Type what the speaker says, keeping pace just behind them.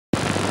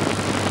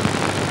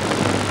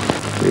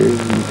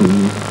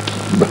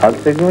ہاتھ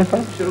سے کیوں تھا؟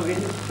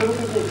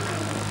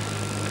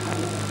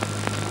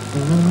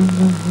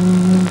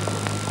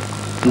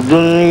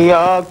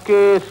 دنیا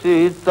کے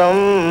ستم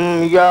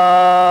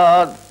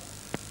یاد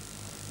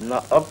نہ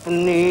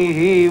اپنی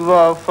ہی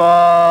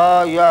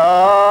وفا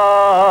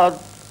یاد،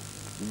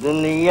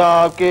 دنیا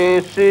کے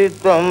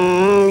ستم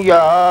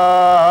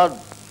یاد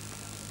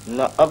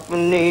نہ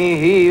اپنی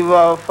ہی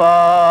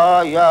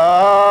وفا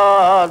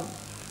یاد،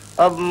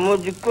 اب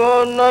مجھ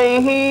کو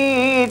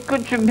نہیں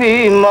کچھ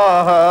بھی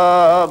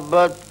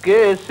محبت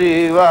کے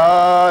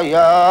سوا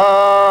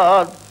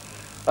یاد،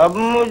 اب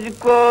مجھ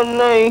کو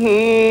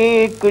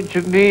نہیں کچھ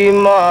بھی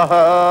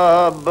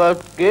محبت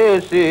کے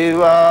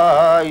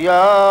سوا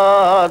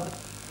یاد،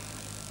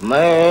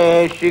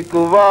 میں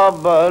شکوہ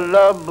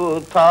بلب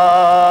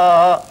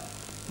تھا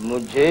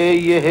مجھے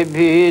یہ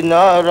بھی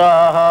نہ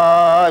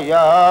رہا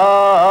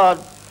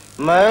یاد،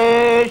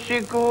 میں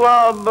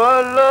شکوہ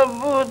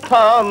بلب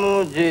تھا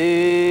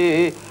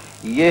مجھے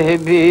یہ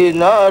بھی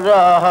نہ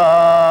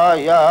رہا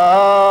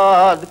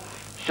یاد،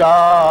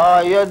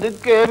 شاید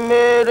کہ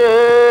میرے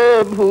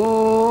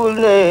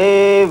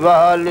بھولنے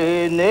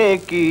والے نے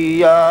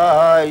کیا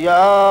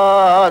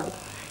یاد،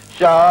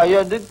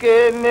 شاید کہ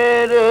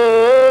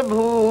میرے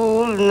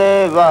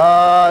بھولنے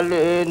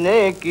والے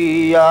نے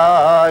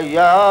کیا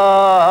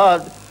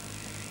یاد،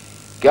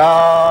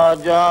 کیا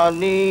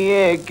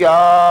جانیے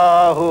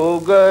کیا ہو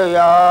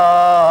گیا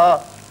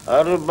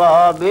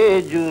ارباب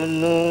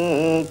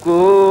جنوں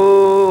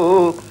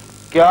کو،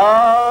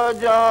 کیا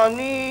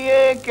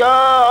جانیے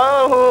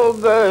کیا ہو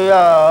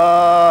گیا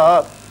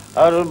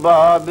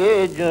ارباب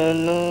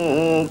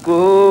جنوں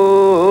کو،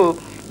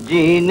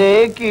 جینے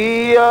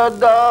کی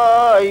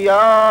ادا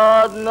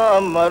یاد نہ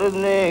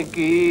مرنے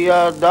کی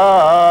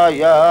ادا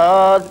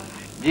یاد،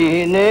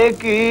 جینے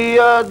کی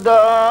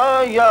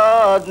ادا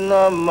یاد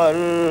نہ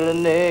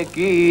مرنے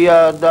کی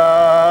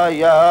ادا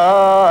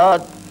یاد،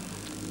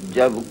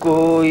 جب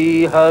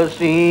کوئی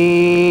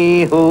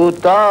حسین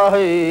ہوتا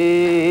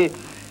ہے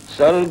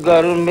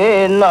سرگرم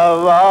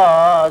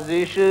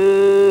نوازش،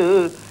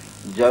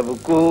 جب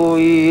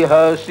کوئی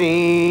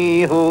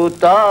حسین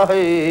ہوتا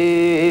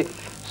ہے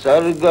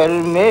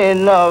سرگرم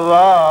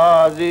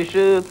نوازش،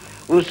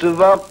 اس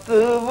وقت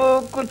وہ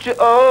کچھ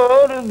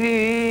اور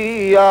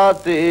بھی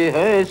آتے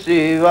ہیں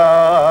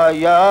سوا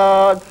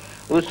یاد،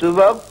 اس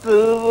وقت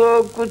وہ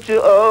کچھ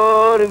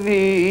اور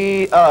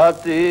بھی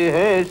آتے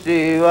ہیں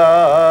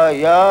سوا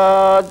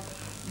یاد،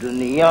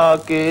 دنیا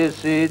کے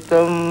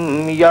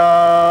ستم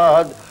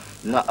یاد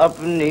نہ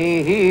اپنی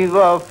ہی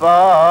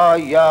وفا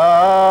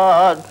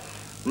یاد،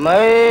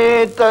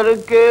 میں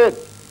ترکے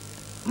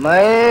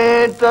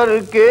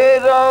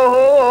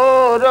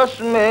رہو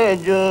رسم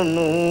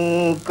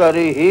جنوں کر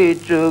ہی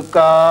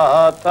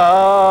چکا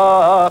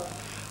تھا،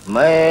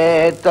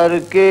 میں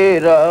ترکے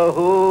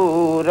رہو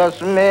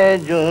رسم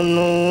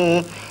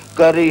جنوں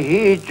کر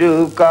ہی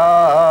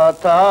چکا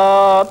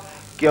تھا،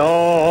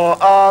 کیوں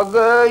آ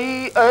گئی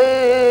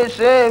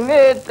ایسے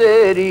میں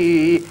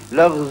تیری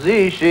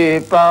لغزش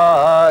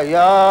پا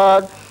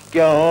یاد،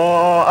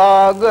 کیوں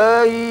آ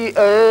گئی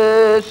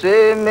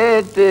ایسے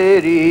میں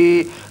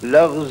تیری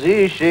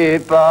لغزش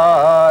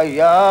پا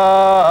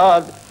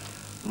یاد،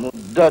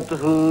 مدت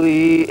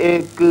ہوئی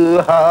ایک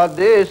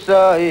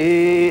حادثہ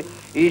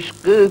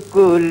عشق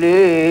کو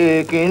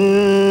لیکن،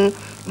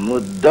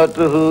 مدت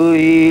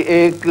ہوئی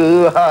ایک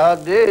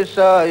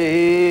حادثہ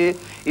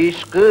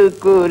عشق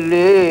کو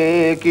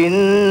لیکن،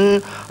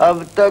 اب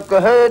تک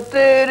ہے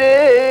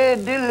تیرے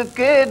دل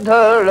کے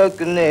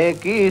دھڑکنے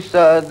کی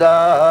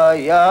صدا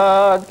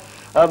یاد،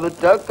 اب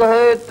تک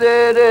ہے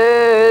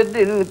تیرے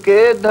دل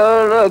کے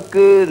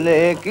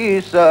دھڑکنے کی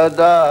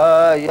صدا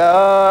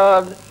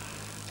یاد،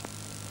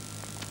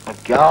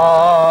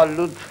 کیا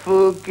لطف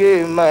کہ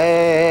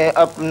میں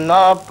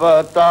اپنا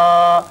پتہ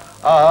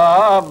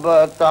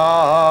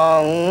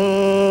بتاؤں،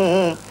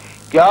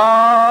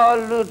 کیا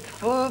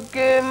لطف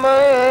کہ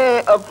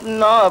میں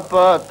اپنا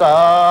پتہ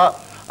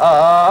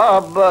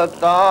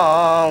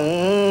بتاؤں،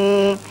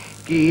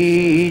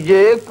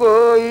 کیجے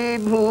کوئی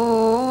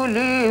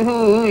بھولی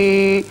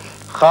ہوئی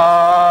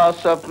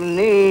خاص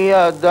اپنی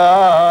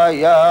ادا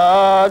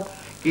یاد،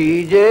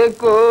 کیجے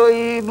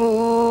کوئی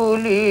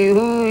بھولی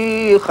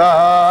ہوئی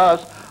خاص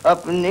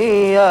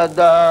اپنی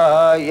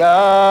ادا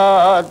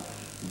یاد،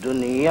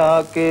 دنیا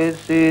کے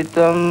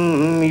ستم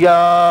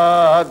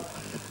یاد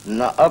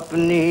نہ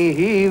اپنی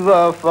ہی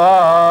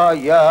وفا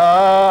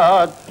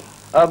یاد،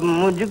 اب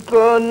مجھ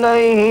کو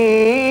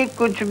نہیں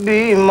کچھ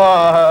بھی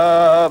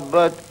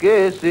محبت کے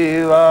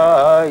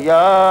سوا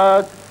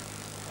یاد،